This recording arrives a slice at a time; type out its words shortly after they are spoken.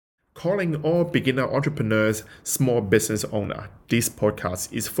Calling all beginner entrepreneurs, small business owner. This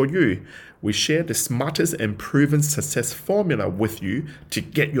podcast is for you. We share the smartest and proven success formula with you to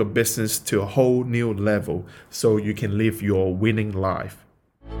get your business to a whole new level so you can live your winning life.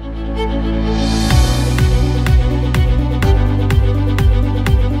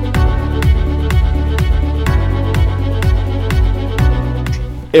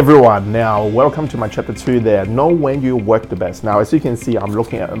 Everyone, now welcome to my chapter 2 there. Know when you work the best. Now, as you can see, I'm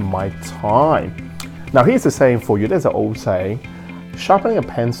looking at my time. Now, here's the saying for you. There's an old saying, sharpening a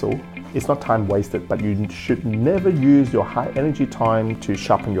pencil is not time wasted, but you should never use your high energy time to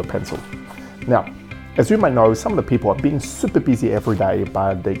sharpen your pencil. Now, as you might know, some of the people are being super busy every day,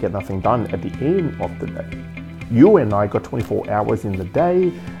 but they get nothing done at the end of the day. You and I got 24 hours in the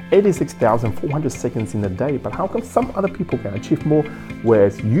day, 86,400 seconds in a day, but how come some other people can achieve more,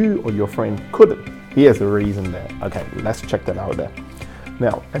 whereas you or your friend couldn't? Here's the reason there. Okay, let's check that out there.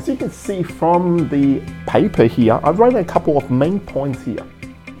 Now, as you can see from the paper here, I've written a couple of main points here.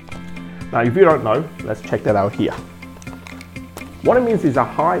 Now, if you don't know, let's check that out here. What it means is a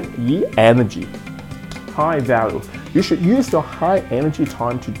high energy, high value. You should use your high energy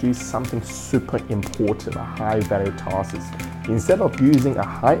time to do something super important, a high value task, instead of using a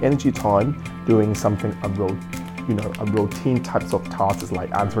high energy time doing something a routine types of tasks like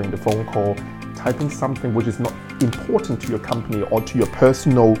answering the phone call, typing something which is not important to your company or to your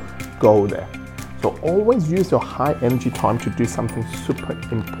personal goal there. So always use your high energy time to do something super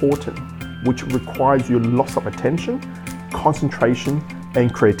important, which requires you lots of attention, concentration,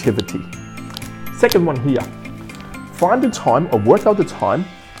 and creativity. Second one here, find the time or work out the time.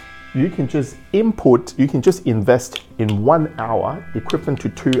 You can just invest in 1 hour equivalent to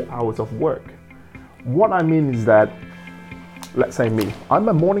 2 hours of work. What I mean is that, let's say me, I'm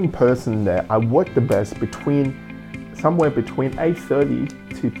a morning person there. I work the best somewhere between 8:30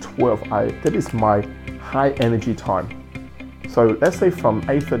 to 12. That is my high energy time. So let's say from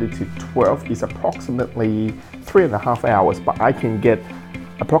 8:30 to 12 is approximately 3.5 hours, but I can get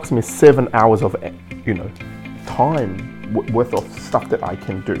approximately 7 hours of time worth of stuff that I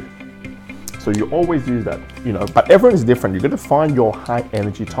can do. So you always use that, but everyone is different. You're going to find your high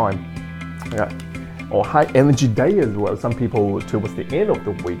energy time, or high energy day as well. Some people towards the end of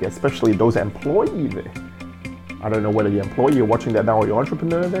the week, especially those employees there. I don't know whether you're employee you're watching that now or you're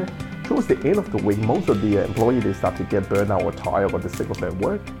entrepreneur there. Towards the end of the week, most of the employees, they start to get burnt out or tired or the sick of their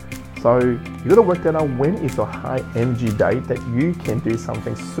work. So you got to work that out. When is your high energy day that you can do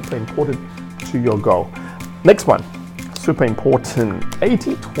something super important to your goal? Next one, super important,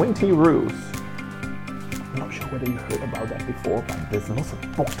 80-20 rules. I'm not sure whether you heard about that before, but there's lots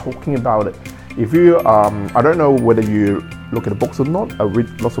of books talking about it. If you, I don't know whether you look at the books or not, I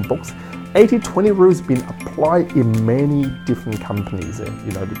read lots of books. 80-20 rules been applied in many different companies,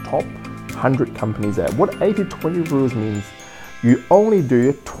 the top 100 companies there. What 80-20 rules means, you only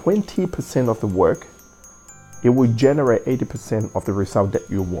do 20% of the work, it will generate 80% of the result that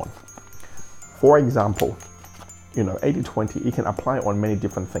you want. For example, 80-20, you can apply on many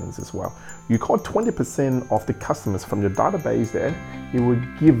different things as well. You call 20% of the customers from your database there, it will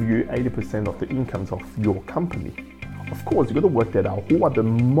give you 80% of the incomes of your company. Of course, you got to work that out. Who are the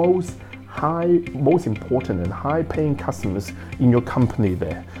most important and high paying customers in your company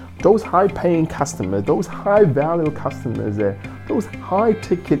there? Those high paying customers, those high value customers there, those high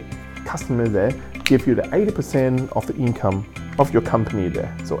ticket customers there give you the 80% of the income of your company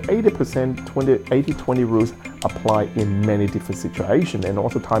there. So 80-20 rules apply in many different situations, and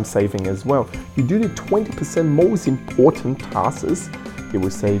also time saving as well. You do the 20% most important tasks, it will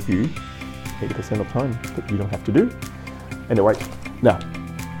save you 80% of time that you don't have to do. Anyway, now,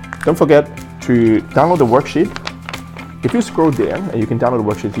 don't forget to download the worksheet. If you scroll down, and you can download the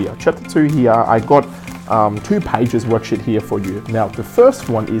worksheet here. Chapter 2 here, I got 2 pages worksheet here for you. Now, the first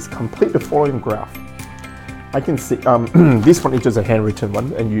one is complete the following graph. I can see this one is just a handwritten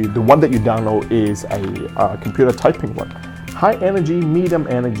one, and the one that you download is a computer typing one. High energy, medium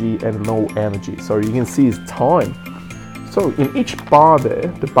energy, and low energy. So you can see it's time. So in each bar there,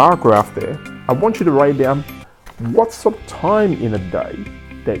 the bar graph there, I want you to write down what sort of time in a day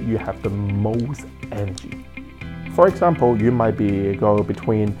that you have the most energy. For example, you might go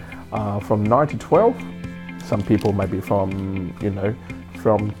between from 9 to 12. Some people might be from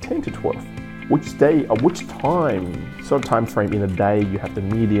 10 to 12. Which day or which time frame in a day you have the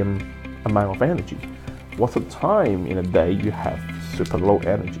medium amount of energy? What sort of time in a day you have super low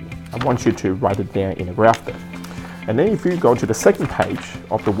energy? I want you to write it down in a graph there. And then if you go to the second page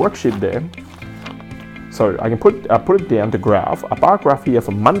of the worksheet there, so I can put it down the graph, a bar graph here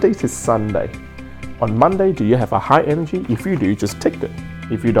from Monday to Sunday. On Monday, do you have a high energy? If you do, just tick it.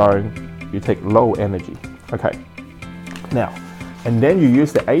 If you don't, you take low energy. Okay. Now, and then you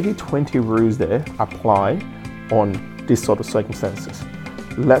use the 80-20 rules there, apply on this sort of circumstances.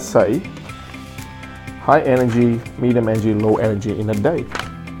 Let's say high energy, medium energy, low energy in a day.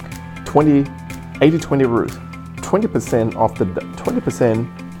 80-20 rules. 20%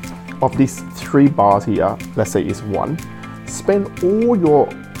 of these 3 bars here, let's say is 1. Spend all your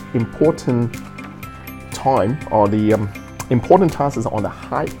important time or the important tasks on the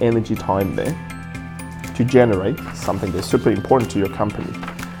high energy time there to generate something that's super important to your company.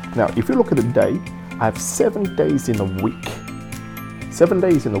 Now, if you look at the day, I have 7 days in a week. 7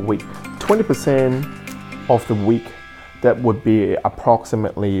 days in a week. 20% of the week, that would be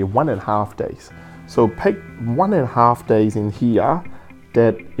approximately 1.5 days. So pick 1.5 days in here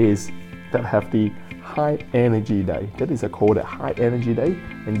that have the high energy day. That is called a high energy day,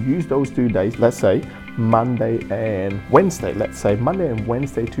 and use those 2 days, let's say Monday and Wednesday. Let's say Monday and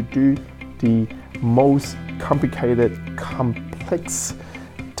Wednesday to do the most complicated, complex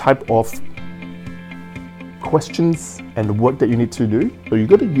type of questions and work that you need to do. So you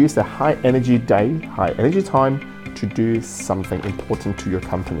got to use the high energy day, high energy time to do something important to your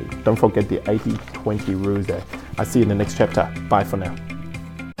company. Don't forget the 80-20 rules there. I'll see you in the next chapter. Bye for now.